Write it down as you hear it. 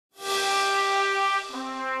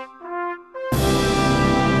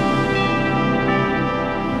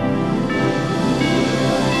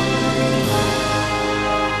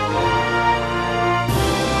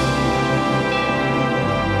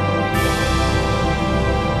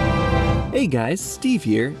Hey guys, Steve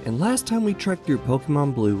here, and last time we trekked through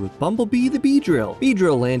Pokemon Blue with Bumblebee the Beedrill.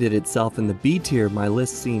 Beedrill landed itself in the B tier of my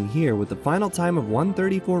list seen here with the final time of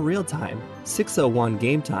 134 real time, 601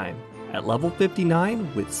 game time, at level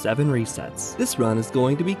 59 with 7 resets. This run is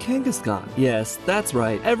going to be Kangaskhan. Yes, that's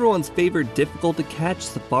right, everyone's favorite difficult to catch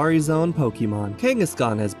Safari Zone Pokemon.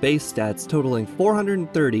 Kangaskhan has base stats totaling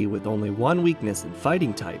 430 with only 1 weakness in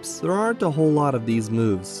fighting types. There aren't a whole lot of these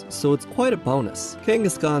moves, so it's quite a bonus.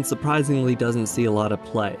 Kangaskhan surprisingly doesn't see a lot of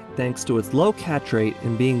play, thanks to its low catch rate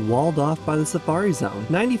and being walled off by the Safari Zone.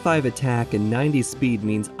 95 attack and 90 speed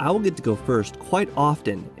means I will get to go first quite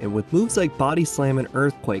often, and with moves like Body Slam and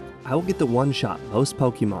Earthquake, I will get to one-shot most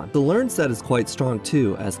Pokemon. The learn set is quite strong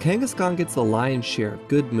too, as Kangaskhan gets the lion's share of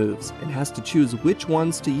good moves and has to choose which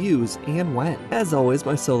ones to use and when. As always,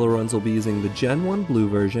 my solo runs will be using the Gen 1 Blue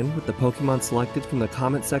version with the Pokemon selected from the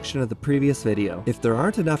comment section of the previous video. If there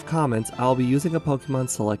aren't enough comments, I'll be using a Pokemon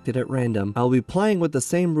selected at random. I'll be playing with the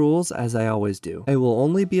same rules as I always do. I will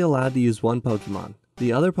only be allowed to use one Pokemon.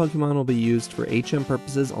 The other Pokemon will be used for HM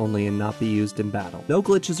purposes only and not be used in battle. No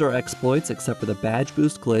glitches or exploits except for the badge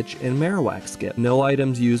boost glitch and marowak skip. No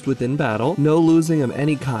items used within battle. No losing of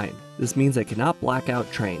any kind. This means I cannot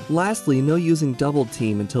Blackout train. Lastly, no using double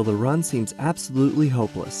team until the run seems absolutely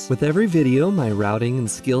hopeless. With every video, my routing and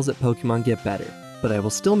skills at Pokemon get better, but I will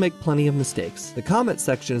still make plenty of mistakes. The comment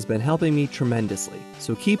section has been helping me tremendously,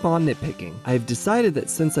 so keep on nitpicking. I have decided that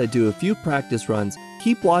since I do a few practice runs,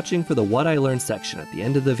 keep watching for the What I Learned section at the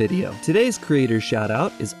end of the video. Today's creator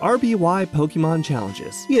shoutout is RBY Pokemon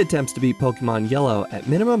Challenges. He attempts to beat Pokemon Yellow at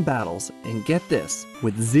minimum battles, and get this,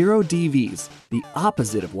 with 0 DVs, the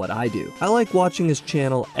opposite of what I do. I like watching his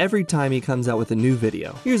channel every time he comes out with a new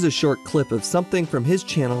video. Here's a short clip of something from his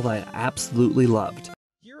channel that I absolutely loved.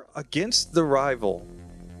 Against the rival,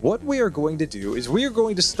 what we are going to do is we are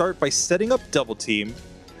going to start by setting up double team,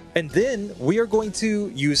 and then we are going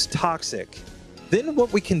to use toxic. Then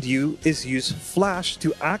what we can do is use flash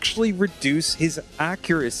to actually reduce his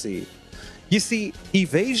accuracy. You see,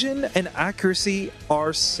 evasion and accuracy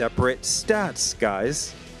are separate stats,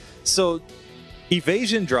 guys. So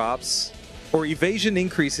evasion drops or evasion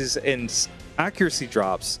increases and accuracy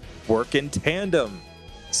drops work in tandem.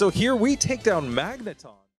 So here we take down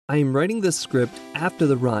Magneton. I am writing this script after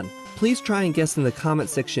the run. Please try and guess in the comment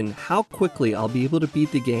section how quickly I'll be able to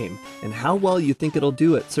beat the game and how well you think it'll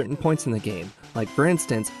do at certain points in the game. Like for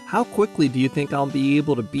instance, how quickly do you think I'll be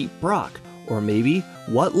able to beat Brock? Or maybe,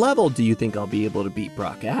 what level do you think I'll be able to beat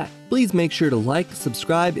Brock at? Please make sure to like,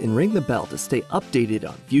 subscribe, and ring the bell to stay updated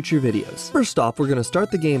on future videos. First off, we're going to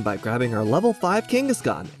start the game by grabbing our level 5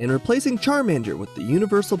 Kangaskhan and replacing Charmander with the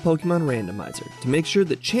Universal Pokemon Randomizer to make sure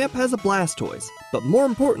that Champ has a Blastoise, but more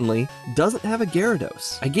importantly, doesn't have a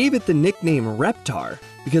Gyarados. I gave it the nickname Reptar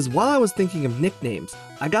because while I was thinking of nicknames,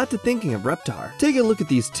 I got to thinking of Reptar. Take a look at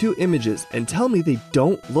these two images and tell me they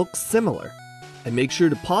don't look similar. And make sure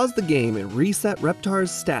to pause the game and reset Reptar's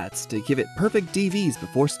stats to give it perfect DVs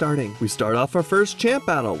before starting. We start off our first champ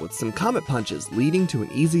battle with some Comet Punches leading to an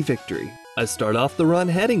easy victory. I start off the run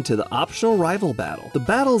heading to the optional rival battle. The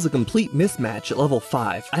battle is a complete mismatch at level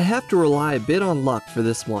 5. I have to rely a bit on luck for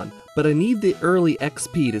this one, but I need the early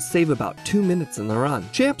XP to save about 2 minutes in the run.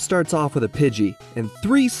 Champ starts off with a Pidgey and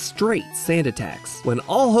 3 straight sand attacks. When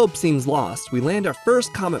all hope seems lost, we land our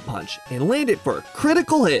first Comet Punch and land it for a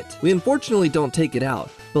critical hit. We unfortunately don't take it out,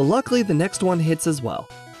 but luckily the next one hits as well.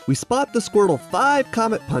 We spot the Squirtle 5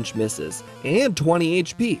 Comet Punch misses and 20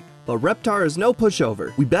 HP. But Reptar is no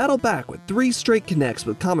pushover. We battle back with 3 straight connects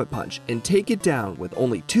with Comet Punch and take it down with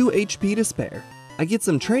only 2 HP to spare. I get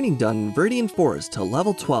some training done in Viridian Forest to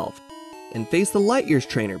level 12 and face the Light Years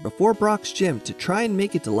trainer before Brock's gym to try and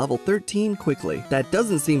make it to level 13 quickly. That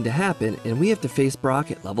doesn't seem to happen and we have to face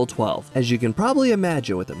Brock at level 12. As you can probably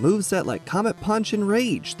imagine, with a moveset like Comet Punch and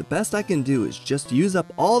Rage, the best I can do is just use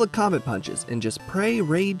up all the Comet Punches and just pray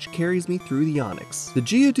Rage carries me through the Onix. The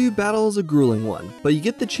Geodude battle is a grueling one, but you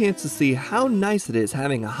get the chance to see how nice it is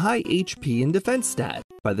having a high HP and defense stat.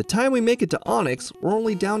 By the time we make it to Onix, we're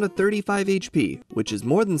only down to 35 HP, which is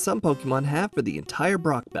more than some Pokemon have for the entire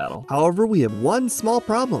Brock battle. However, we have one small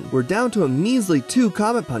problem. We're down to a measly 2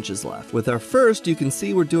 Comet Punches left. With our first, you can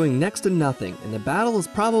see we're doing next to nothing, and the battle is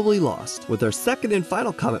probably lost. With our second and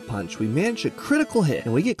final Comet Punch, we manage a critical hit,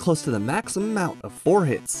 and we get close to the maximum amount of 4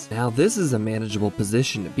 hits. Now this is a manageable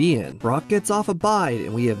position to be in. Brock gets off a bide,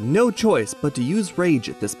 and we have no choice but to use Rage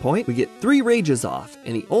at this point. We get 3 Rages off,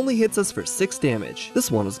 and he only hits us for 6 damage.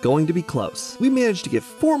 This one is going to be close. We managed to get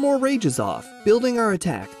 4 more Rages off, building our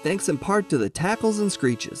attack thanks in part to the tackles and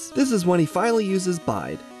screeches. This is when he finally uses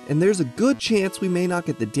Bide, and there's a good chance we may not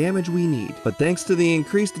get the damage we need. But thanks to the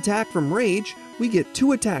increased attack from Rage, we get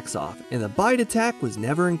 2 attacks off, and the bite attack was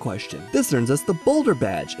never in question. This earns us the Boulder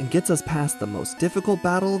Badge and gets us past the most difficult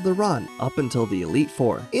battle of the run, up until the Elite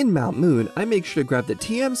Four. In Mount Moon, I make sure to grab the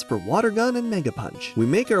TMs for Water Gun and Mega Punch. We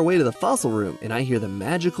make our way to the fossil room, and I hear the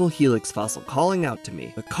magical Helix fossil calling out to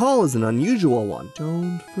me. The call is an unusual one.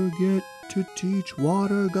 Don't forget to teach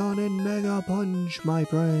Water Gun and Mega Punch, my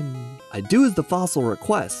friend. I do as the fossil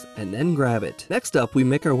requests, and then grab it. Next up, we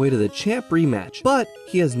make our way to the champ rematch, but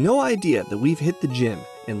he has no idea that we've hit the gym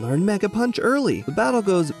and learned Mega Punch early. The battle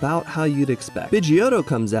goes about how you'd expect. Pidgeotto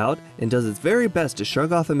comes out and does its very best to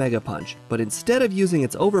shrug off a Mega Punch, but instead of using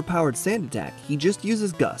its overpowered sand attack, he just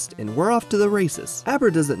uses Gust, and we're off to the races.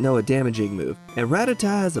 Abra doesn't know a damaging move, and Rattata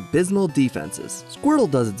has abysmal defenses.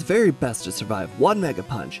 Squirtle does its very best to survive 1 Mega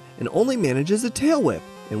Punch, and only manages a Tail Whip,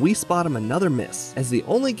 and we spot him another miss, as he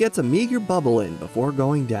only gets a meager bubble in before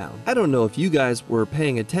going down. I don't know if you guys were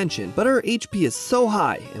paying attention, but our HP is so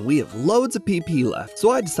high, and we have loads of PP left, so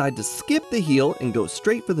I decide to skip the heal and go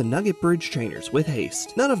straight for the Nugget Bridge trainers with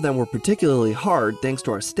haste. None of them were particularly hard thanks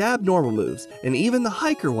to our stab normal moves, and even the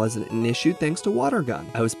Hiker wasn't an issue thanks to Water Gun.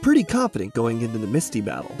 I was pretty confident going into the Misty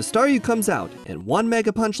battle. The Staryu comes out, and 1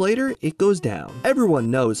 Mega Punch later, it goes down. Everyone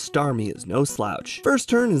knows Starmie is no slouch. First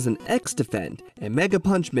turn is an X defend, and Mega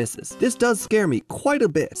Punch misses. This does scare me quite a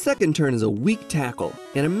bit. Second turn is a weak tackle,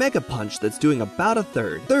 and a Mega Punch that's doing about a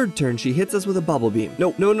third. Third turn, she hits us with a Bubble Beam.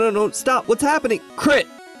 No, stop, what's happening? Crit!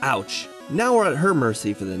 Ouch. Now we're at her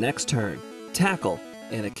mercy for the next turn. Tackle,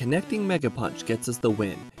 and a connecting Mega Punch gets us the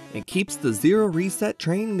win, and keeps the 0 reset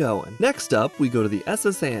train going. Next up, we go to the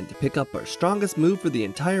SS Anne to pick up our strongest move for the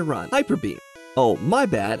entire run, Hyper Beam. Oh, my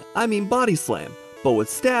bad, I mean Body Slam. But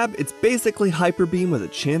with Stab, it's basically Hyper Beam with a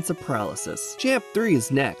chance of paralysis. Champ 3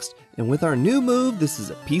 is next, and with our new move, this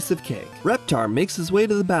is a piece of cake. Reptar makes his way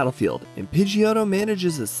to the battlefield, and Pidgeotto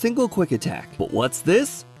manages a single quick attack. But what's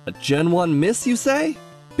this? A Gen 1 miss, you say?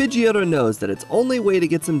 Pidgeotto knows that its only way to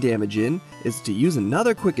get some damage in is to use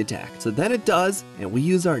another quick attack, so then it does, and we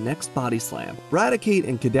use our next Body Slam. Raticate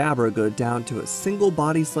and Kadabra go down to a single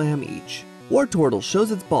Body Slam each. Wartortle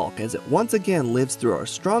shows its bulk as it once again lives through our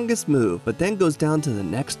strongest move, but then goes down to the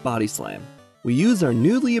next Body Slam. We use our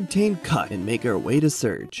newly obtained Cut and make our way to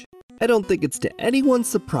Surge. I don't think it's to anyone's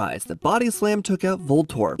surprise that Body Slam took out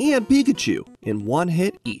Voltorb and Pikachu in 1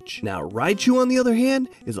 hit each. Now Raichu on the other hand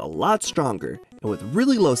is a lot stronger, and with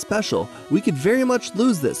really low special, we could very much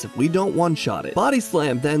lose this if we don't one-shot it. Body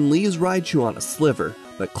Slam then leaves Raichu on a sliver,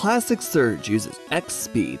 but Classic Surge uses X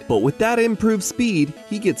speed. But with that improved speed,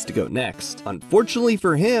 he gets to go next. Unfortunately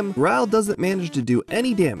for him, Growl doesn't manage to do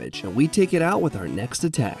any damage, and we take it out with our next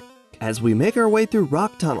attack. As we make our way through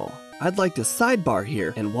Rock Tunnel, I'd like to sidebar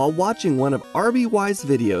here, and while watching one of RBY's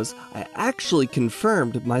videos, I actually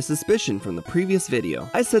confirmed my suspicion from the previous video.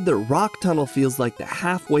 I said that Rock Tunnel feels like the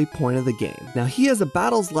halfway point of the game. Now he has a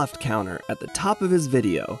battles left counter at the top of his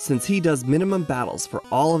video, since he does minimum battles for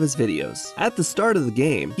all of his videos. At the start of the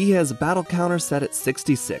game, he has a battle counter set at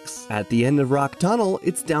 66. At the end of Rock Tunnel,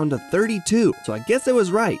 it's down to 32, so I guess I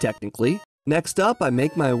was right, technically. Next up, I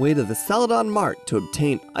make my way to the Celadon Mart to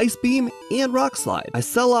obtain Ice Beam and Rock Slide. I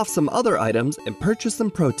sell off some other items and purchase some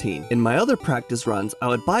protein. In my other practice runs, I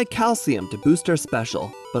would buy calcium to boost our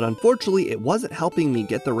special, but unfortunately it wasn't helping me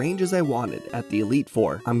get the ranges I wanted at the Elite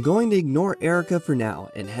Four. I'm going to ignore Erica for now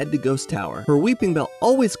and head to Ghost Tower. Her Weeping Bell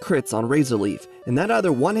always crits on Razor Leaf, and that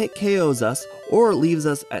either one-hit KOs us or leaves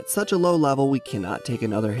us at such a low level we cannot take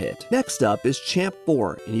another hit. Next up is Champ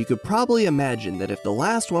 4, and you could probably imagine that if the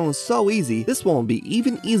last one was so easy, this one will be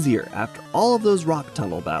even easier after all of those Rock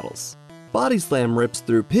Tunnel battles. Body Slam rips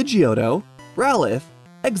through Pidgeotto, Growlithe,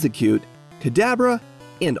 Execute, Kadabra,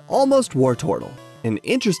 and almost Wartortle. An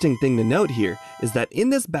interesting thing to note here is that in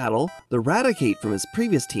this battle, the Raticate from his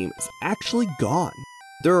previous team is actually gone.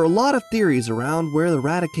 There are a lot of theories around where the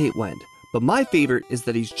Raticate went, but my favorite is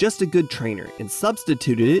that he's just a good trainer and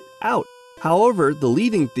substituted it out. However, the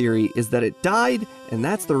leading theory is that it died, and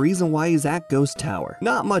that's the reason why he's at Ghost Tower.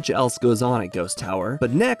 Not much else goes on at Ghost Tower, but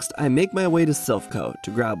next I make my way to Silphco to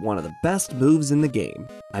grab one of the best moves in the game.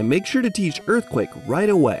 I make sure to teach Earthquake right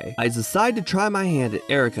away. I decide to try my hand at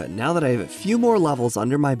Erica now that I have a few more levels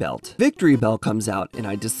under my belt. Victory Bell comes out, and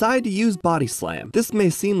I decide to use Body Slam. This may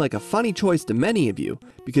seem like a funny choice to many of you,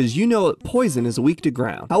 because you know that Poison is weak to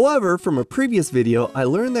ground. However, from a previous video, I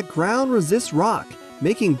learned that ground resists rock,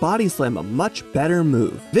 making Body Slam a much better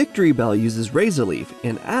move. Victory Bell uses Razor Leaf,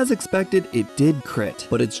 and as expected, it did crit.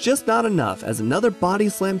 But it's just not enough, as another Body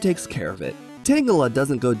Slam takes care of it. Tangela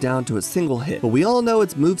doesn't go down to a single hit, but we all know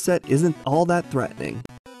its moveset isn't all that threatening.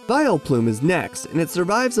 Vileplume is next, and it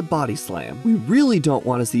survives a Body Slam. We really don't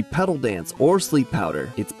want to see Petal Dance or Sleep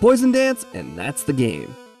Powder. It's Poison Dance, and that's the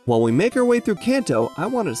game. While we make our way through Kanto, I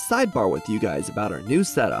wanted to sidebar with you guys about our new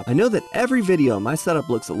setup. I know that every video my setup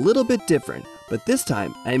looks a little bit different, but this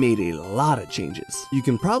time I made a lot of changes. You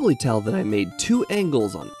can probably tell that I made 2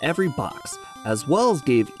 angles on every box, as well as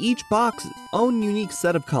gave each box its own unique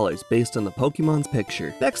set of colors based on the Pokemon's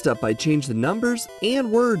picture. Next up, I changed the numbers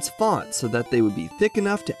and words font so that they would be thick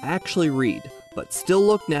enough to actually read, but still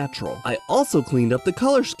look natural. I also cleaned up the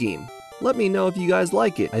color scheme. Let me know if you guys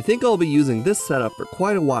like it. I think I'll be using this setup for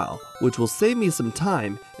quite a while, which will save me some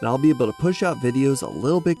time and I'll be able to push out videos a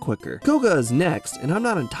little bit quicker. Koga is next, and I'm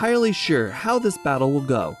not entirely sure how this battle will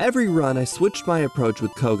go. Every run I switched my approach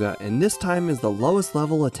with Koga, and this time is the lowest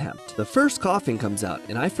level attempt. The first coughing comes out,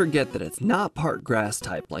 and I forget that it's not part grass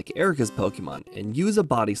type like Erica's Pokemon, and use a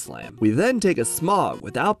body slam. We then take a Smog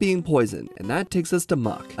without being poisoned, and that takes us to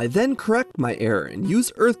Muck. I then correct my error and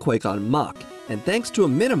use Earthquake on Muck, and thanks to a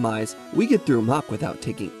minimize, we get through Muck without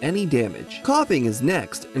taking any damage. Coughing is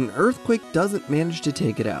next, and Earthquake doesn't manage to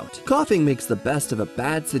take it out. Coughing makes the best of a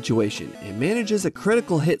bad situation and manages a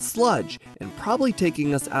critical hit Sludge, and probably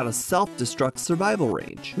taking us out of self-destruct survival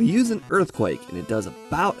range. We use an Earthquake and it does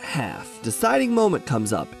about half. Deciding moment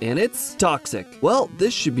comes up and it's Toxic. Well,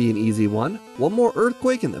 this should be an easy one. One more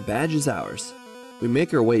Earthquake and the badge is ours. We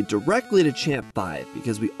make our way directly to Champ 5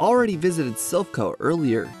 because we already visited Silphco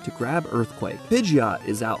earlier to grab Earthquake. Pidgeot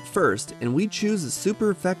is out first and we choose a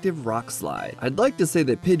super effective Rock Slide. I'd like to say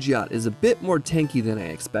that Pidgeot is a bit more tanky than I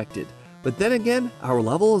expected, but then again, our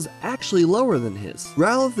level is actually lower than his.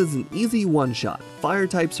 Growlithe is an easy one-shot, fire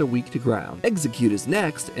types are weak to ground. Execute is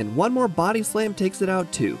next, and one more Body Slam takes it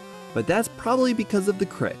out too, but that's probably because of the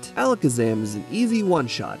crit. Alakazam is an easy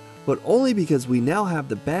one-shot, but only because we now have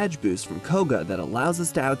the badge boost from Koga that allows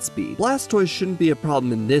us to outspeed. Blastoise shouldn't be a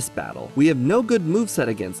problem in this battle. We have no good moveset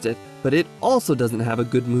against it, but it also doesn't have a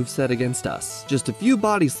good moveset against us. Just a few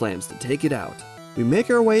body slams to take it out. We make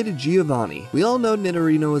our way to Giovanni. We all know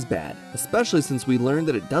Nidorino is bad, especially since we learned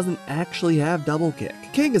that it doesn't actually have double kick.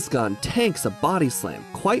 Kangaskhan tanks a body slam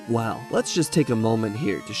quite well. Let's just take a moment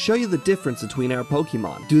here to show you the difference between our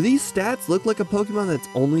Pokemon. Do these stats look like a Pokemon that's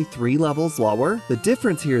only 3 levels lower? The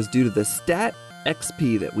difference here is due to the stat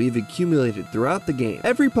XP that we've accumulated throughout the game.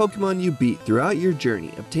 Every Pokemon you beat throughout your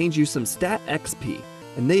journey obtains you some stat XP,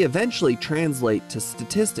 and they eventually translate to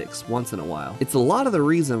statistics once in a while. It's a lot of the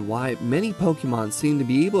reason why many Pokemon seem to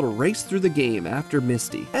be able to race through the game after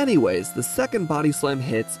Misty. Anyways, the second Body Slam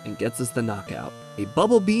hits and gets us the knockout. A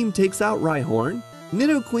Bubble Beam takes out Rhyhorn.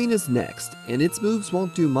 Nidoqueen is next, and its moves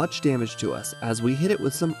won't do much damage to us as we hit it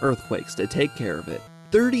with some Earthquakes to take care of it.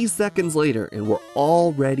 30 seconds later, and we're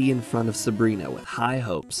already in front of Sabrina with high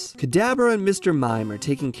hopes. Kadabra and Mr. Mime are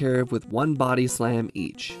taken care of with 1 body slam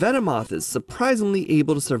each. Venomoth is surprisingly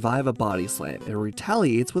able to survive a body slam and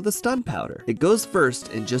retaliates with a stun powder. It goes first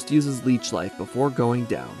and just uses leech life before going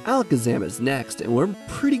down. Alakazam is next, and we're in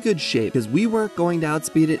pretty good shape because we weren't going to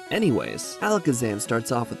outspeed it anyways. Alakazam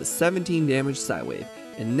starts off with a 17 damage Psywave,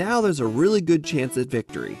 and now there's a really good chance at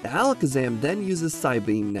victory. The Alakazam then uses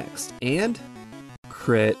Psybeam next, and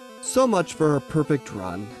crit. So much for our perfect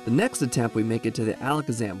run. The next attempt we make it to the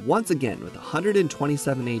Alakazam once again with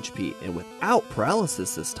 127 HP and without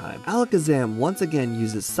paralysis this time. Alakazam once again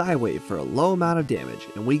uses Psywave for a low amount of damage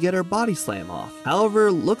and we get our body slam off.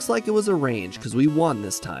 However, looks like it was a range because we won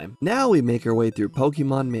this time. Now we make our way through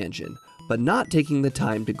Pokemon Mansion, but not taking the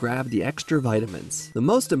time to grab the extra vitamins. The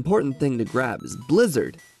most important thing to grab is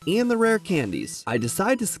Blizzard and the rare candies. I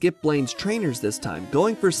decide to skip Blaine's trainers this time,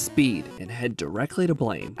 going for speed, and head directly to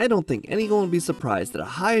Blaine. I don't think anyone will be surprised that a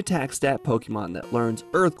high attack stat Pokemon that learns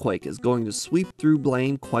Earthquake is going to sweep through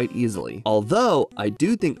Blaine quite easily. Although, I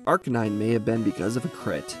do think Arcanine may have been because of a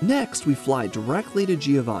crit. Next, we fly directly to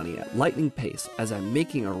Giovanni at lightning pace as I'm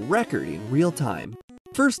making a record in real time.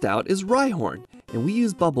 First out is Rhyhorn, and we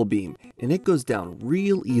use Bubble Beam, and it goes down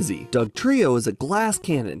real easy. Dugtrio is a glass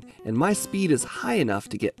cannon, and my speed is high enough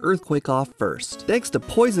to get Earthquake off first. Thanks to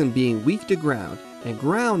Poison being weak to ground, and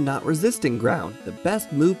ground not resisting ground, the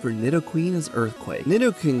best move for Nidoqueen is Earthquake.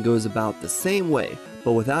 Nidoqueen goes about the same way,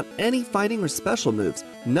 but without any fighting or special moves,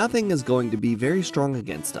 nothing is going to be very strong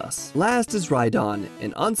against us. Last is Rhydon,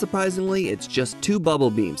 and unsurprisingly, it's just 2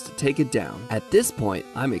 Bubble Beams to take it down. At this point,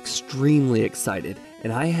 I'm extremely excited,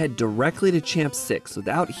 and I head directly to Champ 6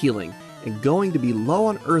 without healing, and going to be low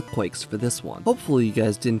on Earthquakes for this one. Hopefully you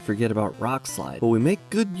guys didn't forget about Rock Slide, but we make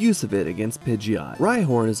good use of it against Pidgeot.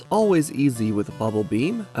 Rhyhorn is always easy with a Bubble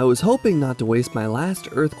Beam. I was hoping not to waste my last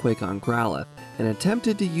Earthquake on Growlithe, and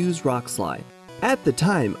attempted to use Rock Slide. At the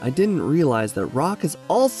time, I didn't realize that Rock is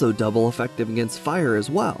also double effective against Fire as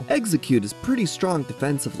well. Execute is pretty strong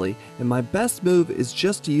defensively, and my best move is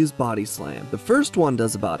just to use Body Slam. The first one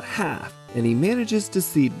does about half, and he manages to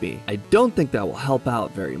seed me. I don't think that will help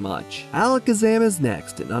out very much. Alakazam is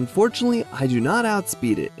next, and unfortunately I do not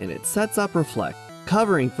outspeed it, and it sets up Reflect,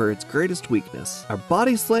 covering for its greatest weakness. Our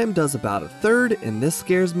Body Slam does about a third, and this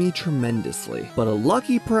scares me tremendously. But a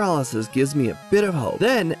lucky paralysis gives me a bit of hope.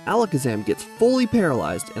 Then Alakazam gets fully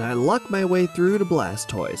paralyzed, and I luck my way through to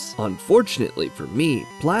Blastoise. Unfortunately for me,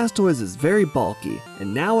 Blastoise is very bulky,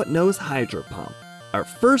 and now it knows Hydro Pump. Our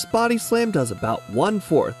first Body Slam does about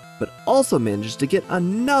 1/4, but also manages to get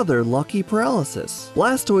another lucky paralysis.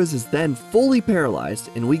 Blastoise is then fully paralyzed,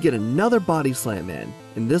 and we get another Body Slam in,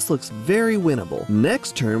 and this looks very winnable.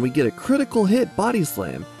 Next turn we get a critical hit Body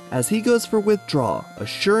Slam as he goes for Withdraw,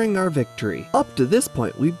 assuring our victory. Up to this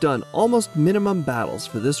point we've done almost minimum battles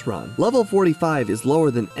for this run. Level 45 is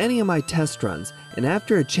lower than any of my test runs, and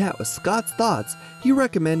after a chat with Scott's Thoughts, he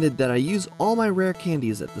recommended that I use all my rare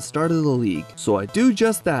candies at the start of the league. So I do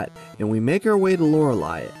just that, and we make our way to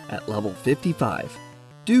Lorelei at level 55.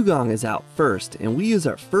 Dugong is out first, and we use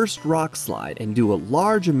our first Rock Slide and do a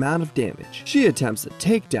large amount of damage. She attempts a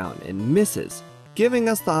takedown and misses, giving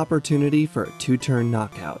us the opportunity for a 2-turn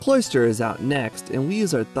knockout. Cloyster is out next, and we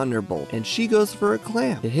use our Thunderbolt, and she goes for a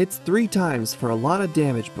Clam. It hits 3 times for a lot of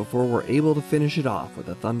damage before we're able to finish it off with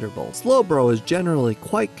a Thunderbolt. Slowbro is generally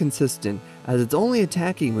quite consistent, as its only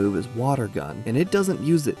attacking move is Water Gun, and it doesn't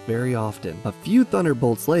use it very often. A few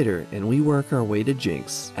Thunderbolts later, and we work our way to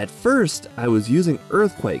Jinx. At first, I was using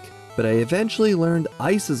Earthquake, but I eventually learned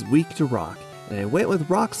Ice is weak to Rock, and I went with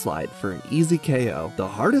Rock Slide for an easy KO. The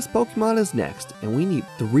hardest Pokemon is next, and we need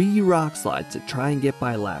 3 Rock Slides to try and get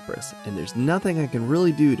by Lapras, and there's nothing I can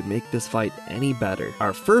really do to make this fight any better.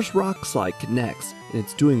 Our first Rock Slide connects, and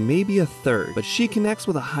it's doing maybe a third, but she connects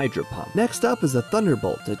with a Hydro Pump. Next up is a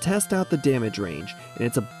Thunderbolt to test out the damage range, and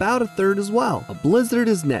it's about a third as well. A Blizzard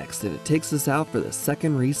is next, and it takes us out for the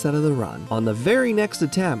second reset of the run. On the very next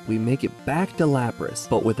attempt, we make it back to Lapras,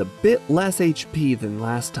 but with a bit less HP than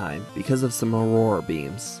last time because of some Aurora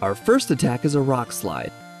Beams. Our first attack is a Rock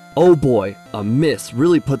Slide. Oh boy, a miss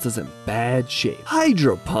really puts us in bad shape.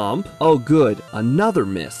 Hydro Pump? Oh good, another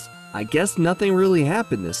miss. I guess nothing really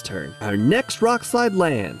happened this turn. Our next Rock Slide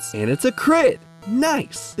lands, and it's a crit!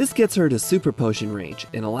 Nice! This gets her to Super Potion range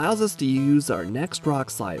and allows us to use our next Rock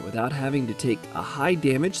Slide without having to take a high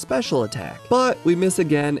damage special attack. But we miss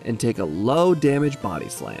again and take a low damage Body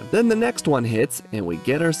Slam. Then the next one hits and we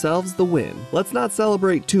get ourselves the win. Let's not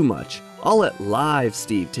celebrate too much. I'll let Live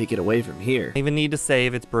Steve take it away from here. I even need to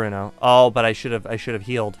save, it's Bruno. Oh, but I should have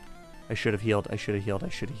healed. I should have healed.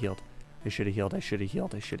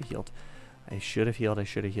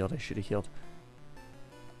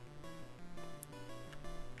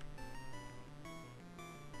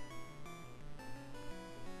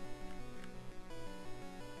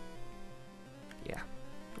 Yeah,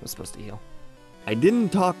 I was supposed to heal. I didn't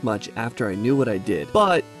talk much after I knew what I did,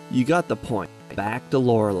 but you got the point. Back to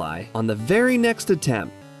Lorelei. On the very next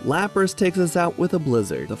attempt, Lapras takes us out with a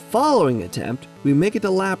Blizzard. The following attempt, we make it to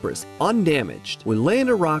Lapras, undamaged. We land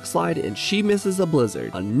a Rock Slide and she misses a Blizzard.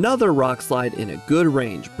 Another Rock Slide in a good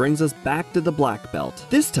range brings us back to the Black Belt.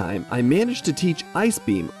 This time, I managed to teach Ice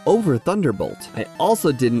Beam over Thunderbolt. I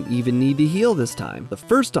also didn't even need to heal this time. The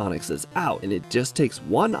first Onix is out and it just takes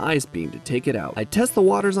 1 Ice Beam to take it out. I test the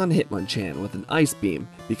waters on Hitmonchan with an Ice Beam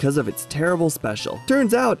because of its terrible special.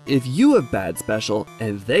 Turns out, if you have bad special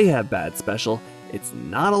and they have bad special, it's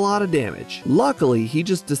not a lot of damage. Luckily, he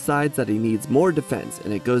just decides that he needs more defense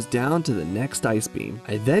and it goes down to the next Ice Beam.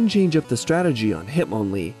 I then change up the strategy on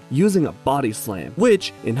Hitmonlee using a Body Slam,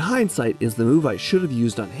 which in hindsight is the move I should have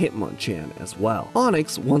used on Hitmonchan as well.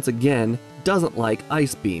 Onix, once again, doesn't like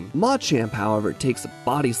Ice Beam. Machamp, however, takes a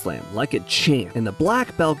Body Slam like a champ, and the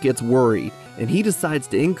Black Belt gets worried, and he decides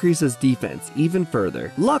to increase his defense even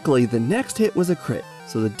further. Luckily, the next hit was a crit,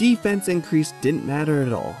 so the defense increase didn't matter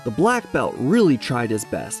at all. The Black Belt really tried his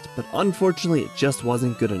best, but unfortunately it just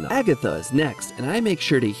wasn't good enough. Agatha is next, and I make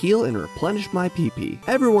sure to heal and replenish my PP.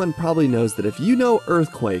 Everyone probably knows that if you know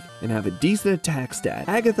Earthquake and have a decent attack stat,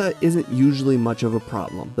 Agatha isn't usually much of a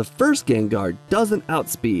problem. The first Gengar doesn't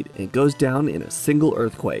outspeed and goes down in a single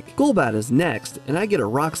Earthquake. Golbat is next, and I get a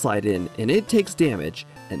Rock Slide in, and it takes damage,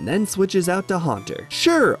 and then switches out to Haunter.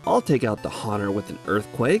 Sure, I'll take out the Haunter with an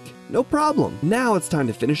Earthquake, no problem. Now it's time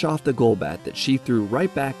to finish off the Golbat that she threw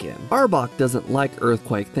right back in. Arbok doesn't like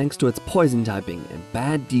Earthquake thanks to its poison typing and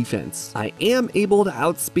bad defense. I am able to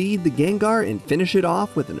outspeed the Gengar and finish it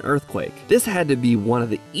off with an Earthquake. This had to be one of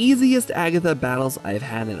the easiest Agatha battles I've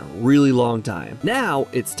had in a really long time. Now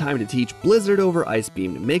it's time to teach Blizzard over Ice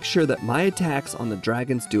Beam to make sure that my attacks on the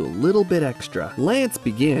dragons do a little bit extra. Lance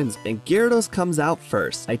begins and Gyarados comes out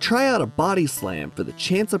first. I try out a Body Slam for the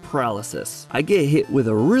chance of paralysis. I get hit with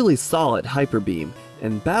a really solid Hyper Beam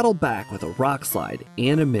and battle back with a Rock Slide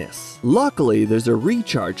and a miss. Luckily, there's a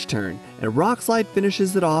recharge turn, and Rock Slide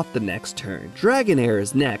finishes it off the next turn. Dragonair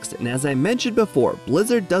is next, and as I mentioned before,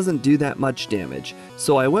 Blizzard doesn't do that much damage,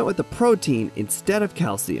 so I went with the Protein instead of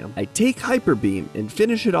Calcium. I take Hyper Beam and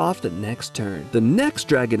finish it off the next turn. The next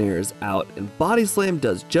Dragonair is out, and Body Slam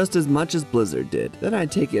does just as much as Blizzard did. Then I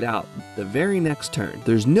take it out the very next turn.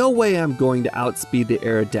 There's no way I'm going to outspeed the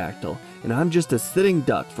Aerodactyl, and I'm just a sitting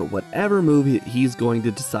duck for whatever move he's going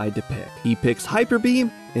to decide to pick. He picks Hyper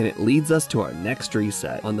Beam, and it leads us to our next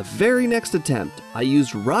reset. On the very next attempt, I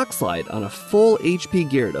used Rock Slide on a full HP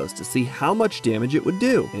Gyarados to see how much damage it would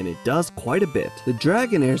do, and it does quite a bit. The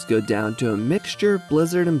Dragonairs go down to a mixture of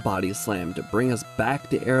Blizzard and Body Slam to bring us back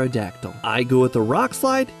to Aerodactyl. I go with the Rock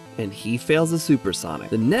Slide, and he fails a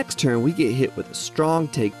Supersonic. The next turn we get hit with a strong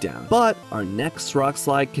takedown, but our next Rock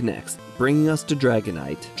Slide connects, bringing us to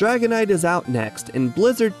Dragonite. Dragonite is out next, and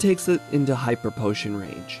Blizzard takes it into Hyper Potion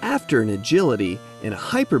range. After an Agility and a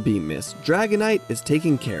Hyper Beam miss, Dragonite is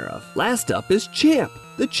taken care of. Last up is Champ,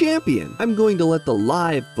 the champion. I'm going to let the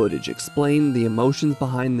live footage explain the emotions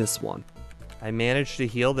behind this one. I managed to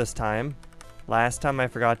heal this time. Last time I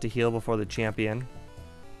forgot to heal before the champion.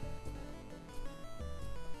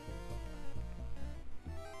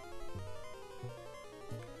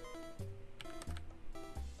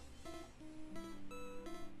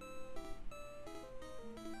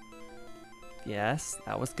 Yes,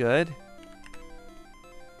 that was good.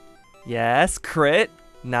 Yes, crit.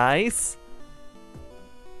 Nice.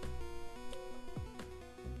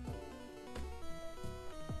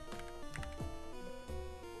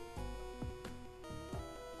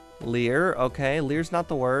 Leer, okay, Leer's not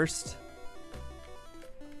the worst.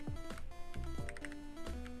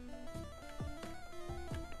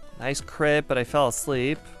 Nice crit, but I fell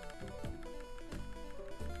asleep.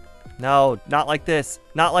 No, not like this.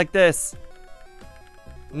 Not like this.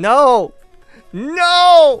 No!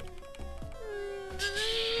 No!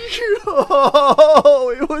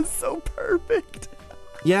 Oh, it was so perfect.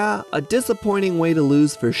 Yeah, a disappointing way to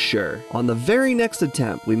lose for sure. On the very next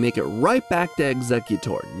attempt, we make it right back to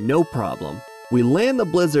Executor, no problem. We land the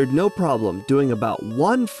Blizzard no problem, doing about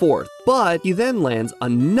 1/4, but he then lands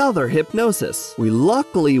another Hypnosis. We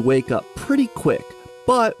luckily wake up pretty quick,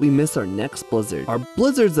 but we miss our next Blizzard. Our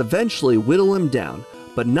Blizzards eventually whittle him down,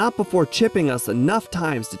 but not before chipping us enough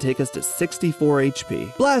times to take us to 64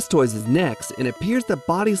 HP. Blastoise is next, and it appears that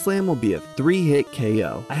Body Slam will be a 3-hit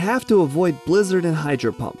KO. I have to avoid Blizzard and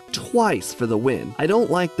Hydro Pump twice for the win. I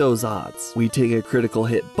don't like those odds. We take a critical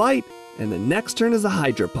hit bite, and the next turn is a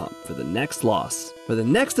Hydro Pump for the next loss. For the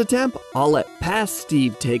next attempt, I'll let Past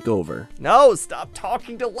Steve take over. No, stop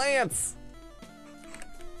talking to Lance.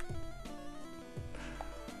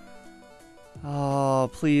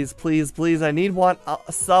 Oh, please, please, please. I need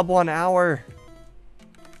sub 1 hour.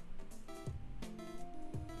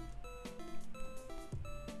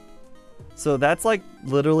 So that's like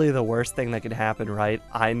literally the worst thing that could happen, right?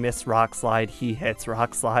 I miss Rock Slide, he hits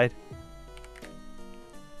Rock Slide.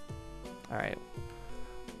 All right.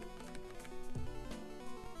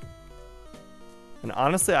 And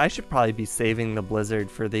honestly, I should probably be saving the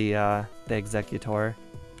Blizzard for the Executor.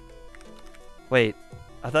 Wait.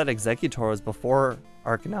 I thought Executor was before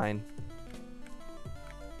Arcanine.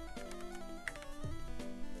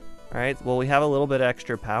 Alright, well we have a little bit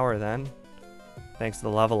extra power then. Thanks to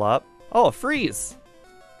the level up. Oh, a freeze!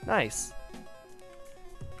 Nice.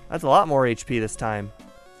 That's a lot more HP this time.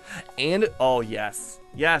 And, oh yes.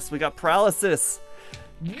 Yes, we got paralysis!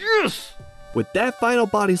 Yes! With that final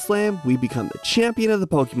Body Slam, we become the champion of the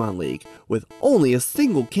Pokemon League with only a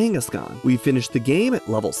single Kangaskhan. We finished the game at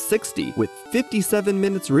level 60 with 57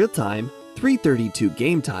 minutes real time, 332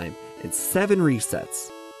 game time, and 7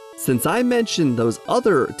 resets. Since I mentioned those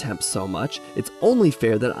other attempts so much, it's only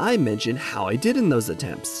fair that I mention how I did in those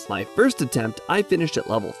attempts. My first attempt, I finished at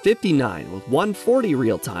level 59 with 140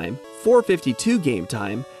 real time, 452 game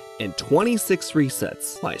time, and 26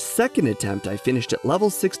 resets. My second attempt, I finished at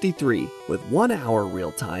level 63 with 1 hour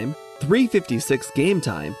real time, 356 game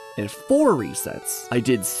time, and 4 resets. I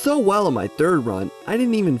did so well on my third run, I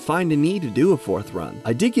didn't even find a need to do a fourth run.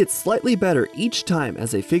 I did get slightly better each time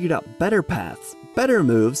as I figured out better paths, better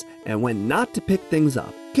moves, and when not to pick things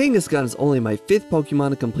up. Kangaskhan is only my 5th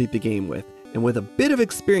Pokemon to complete the game with, and with a bit of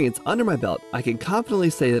experience under my belt, I can confidently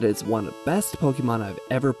say that it's one of the best Pokemon I've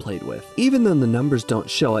ever played with. Even though the numbers don't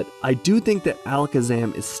show it, I do think that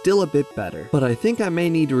Alakazam is still a bit better, but I think I may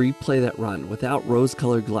need to replay that run without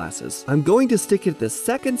rose-colored glasses. I'm going to stick it at the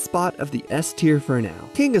second spot of the S tier for now.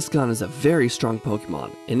 Kangaskhan is a very strong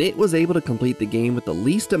Pokemon, and it was able to complete the game with the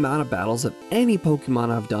least amount of battles of any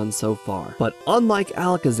Pokemon I've done so far. But unlike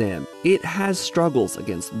Alakazam, it has struggles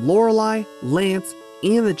against Lorelei, Lance,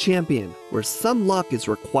 and the champion, where some luck is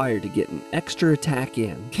required to get an extra attack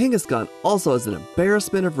in. Kangaskhan also has an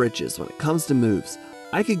embarrassment of riches when it comes to moves.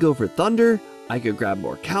 I could go for Thunder, I could grab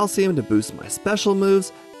more Calcium to boost my special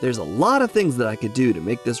moves. There's a lot of things that I could do to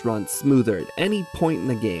make this run smoother at any point in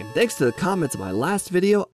the game. Thanks to the comments of my last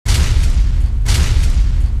video,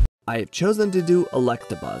 I have chosen to do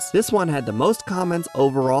Electabuzz. This one had the most comments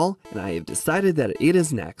overall, and I have decided that it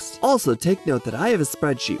is next. Also, take note that I have a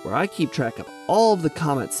spreadsheet where I keep track of all of the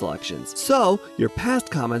comment selections, so your past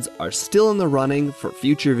comments are still in the running for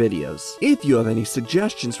future videos. If you have any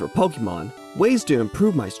suggestions for Pokemon, ways to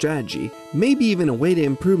improve my strategy, maybe even a way to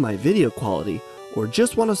improve my video quality, or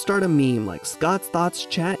just want to start a meme like Scott's Thoughts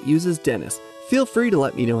Chat uses Dennis, feel free to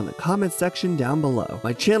let me know in the comments section down below.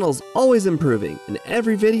 My channel is always improving, and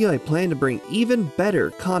every video I plan to bring even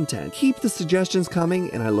better content. Keep the suggestions coming,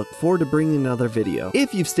 and I look forward to bringing another video.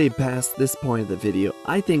 If you've stayed past this point of the video,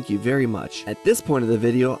 I thank you very much. At this point of the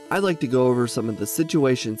video, I'd like to go over some of the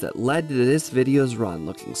situations that led to this video's run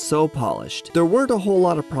looking so polished. There weren't a whole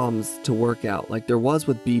lot of problems to work out like there was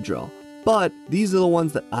with Beedrill, but these are the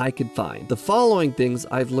ones that I could find. The following things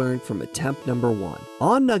I've learned from attempt number 1.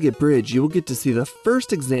 On Nugget Bridge, you will get to see the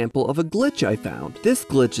first example of a glitch I found. This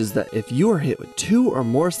glitch is that if you are hit with 2 or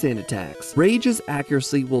more sand attacks, Rage's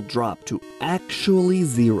accuracy will drop to actually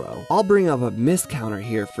 0. I'll bring up a miss counter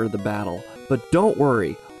here for the battle, but don't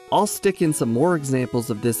worry, I'll stick in some more examples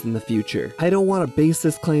of this in the future. I don't want to base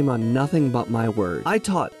this claim on nothing but my word. I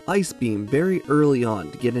taught Ice Beam very early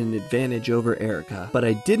on to get an advantage over Erica, but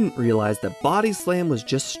I didn't realize that Body Slam was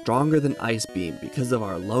just stronger than Ice Beam because of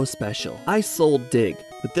our low special. I sold Dig,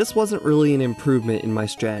 but this wasn't really an improvement in my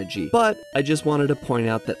strategy, but I just wanted to point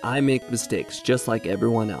out that I make mistakes just like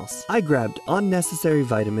everyone else. I grabbed unnecessary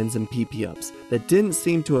vitamins and PP-ups that didn't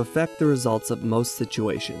seem to affect the results of most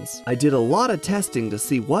situations. I did a lot of testing to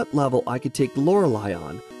see what level I could take Lorelei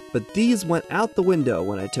on, but these went out the window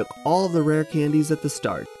when I took all of the rare candies at the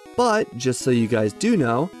start. But, just so you guys do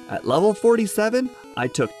know, at level 47, I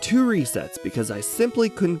took 2 resets because I simply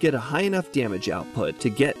couldn't get a high enough damage output to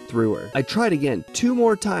get through her. I tried again 2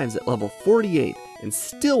 more times at level 48 and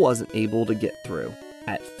still wasn't able to get through.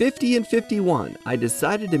 At 50 and 51, I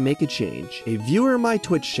decided to make a change. A viewer in my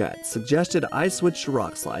Twitch chat suggested I switch to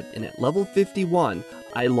Rock Slide, and at level 51,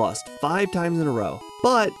 I lost 5 times in a row.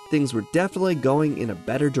 But things were definitely going in a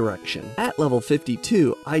better direction. At level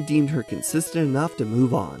 52, I deemed her consistent enough to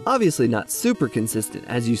move on. Obviously not super consistent,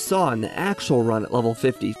 as you saw in the actual run at level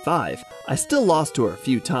 55, I still lost to her a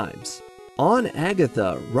few times. On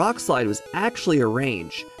Agatha, Rock Slide was actually a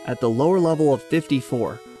range at the lower level of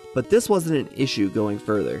 54, but this wasn't an issue going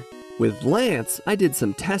further. With Lance, I did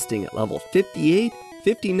some testing at level 58,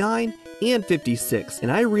 59, and 56,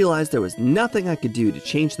 and I realized there was nothing I could do to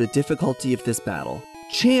change the difficulty of this battle.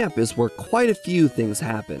 Champ is where quite a few things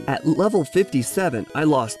happen. At level 57, I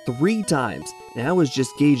lost 3 times, and I was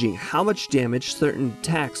just gauging how much damage certain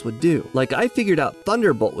attacks would do. Like, I figured out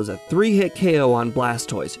Thunderbolt was a 3-hit KO on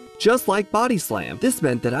Blastoise, just like Body Slam. This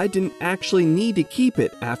meant that I didn't actually need to keep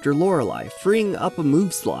it after Lorelei, freeing up a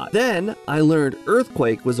move slot. Then, I learned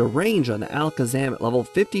Earthquake was a range on the Alakazam at level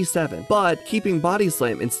 57, but keeping Body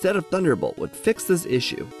Slam instead of Thunderbolt would fix this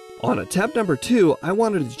issue. On attempt number 2, I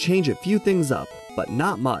wanted to change a few things up, but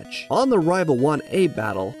not much. On the Rival 1A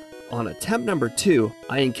battle, on attempt number 2,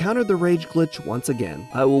 I encountered the Rage glitch once again.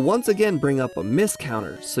 I will once again bring up a miss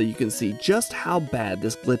counter so you can see just how bad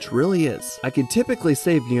this glitch really is. I can typically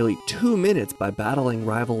save nearly 2 minutes by battling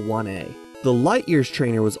Rival 1A. The Light Years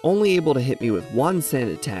trainer was only able to hit me with 1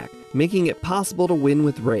 sand attack, making it possible to win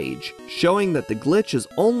with Rage, showing that the glitch is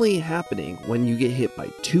only happening when you get hit by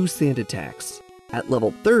 2 sand attacks. At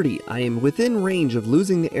level 30, I am within range of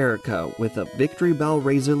losing to Erica with a Victory Bell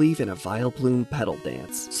Razor Leaf and a Vileplume Petal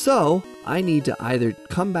Dance. So, I need to either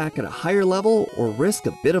come back at a higher level or risk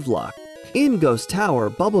a bit of luck. In Ghost Tower,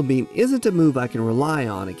 Bubble Beam isn't a move I can rely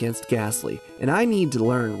on against Ghastly, and I need to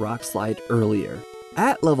learn Rock Slide earlier.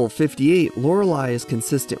 At level 58, Lorelei is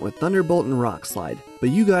consistent with Thunderbolt and Rock Slide, but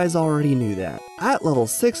you guys already knew that. At level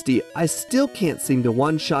 60, I still can't seem to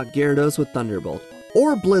one-shot Gyarados with Thunderbolt,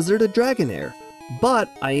 or Blizzard a Dragonair. But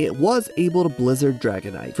I was able to Blizzard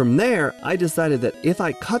Dragonite. From there, I decided that if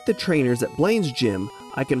I cut the trainers at Blaine's gym,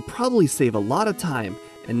 I can probably save a lot of time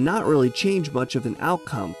and not really change much of an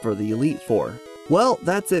outcome for the Elite Four. Well,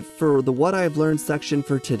 that's it for the What I've Learned section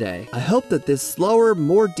for today. I hope that this slower,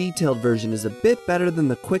 more detailed version is a bit better than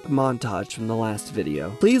the quick montage from the last video.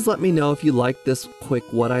 Please let me know if you liked this quick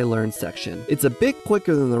What I Learned section. It's a bit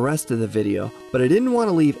quicker than the rest of the video, but I didn't want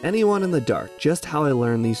to leave anyone in the dark just how I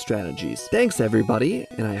learned these strategies. Thanks everybody,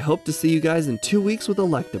 and I hope to see you guys in 2 weeks with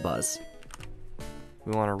Electabuzz.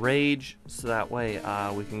 We want to rage, so that way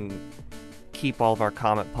we can keep all of our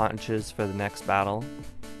comet punches for the next battle.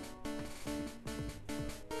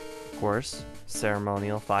 Of course,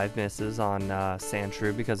 ceremonial 5 misses on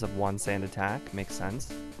Sandshrew because of 1 sand attack. Makes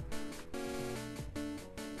sense.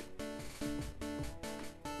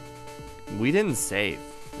 We didn't save.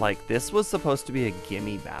 Like, this was supposed to be a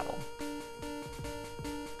gimme battle.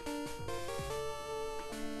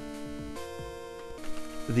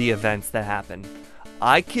 The events that happened.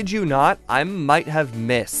 I kid you not, I might have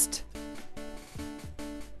missed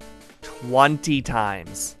 20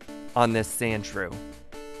 times on this Sandshrew.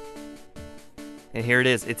 And here it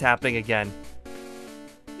is. It's happening again.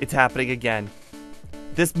 It's happening again.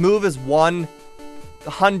 This move is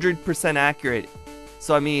 100% accurate.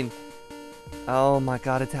 So, I mean, oh my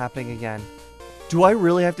god, it's happening again. Do I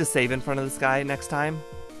really have to save in front of this guy next time?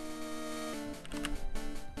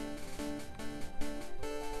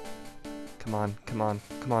 Come on, come on,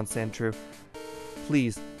 come on, Sandshrew.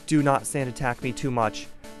 Please, do not sand attack me too much.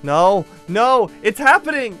 No, no, it's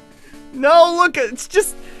happening. No, look, it's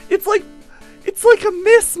like a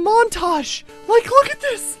miss montage. Like, look at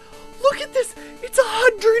this. Look at this. It's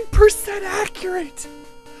 100% accurate.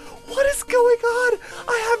 What is going on?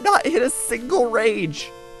 I have not hit a single rage.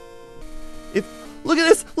 Look at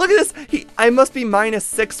this. Look at this. I must be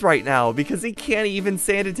 -6 right now because he can't even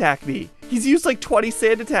sand attack me. He's used like 20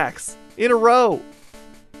 sand attacks in a row.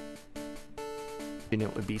 And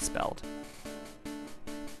it would be spelled.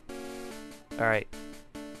 All right.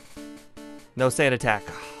 No sand attack.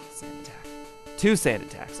 Sand attack. 2 sand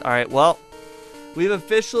attacks. All right. Well, we've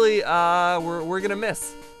officially we're gonna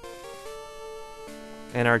miss,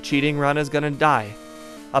 and our cheating run is gonna die.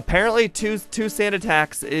 Apparently, two sand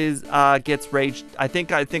attacks is gets raged. I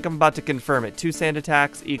think I'm about to confirm it. 2 sand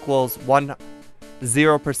attacks equals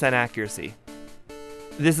 0% accuracy.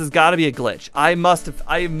 This has got to be a glitch. I must have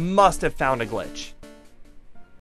found a glitch.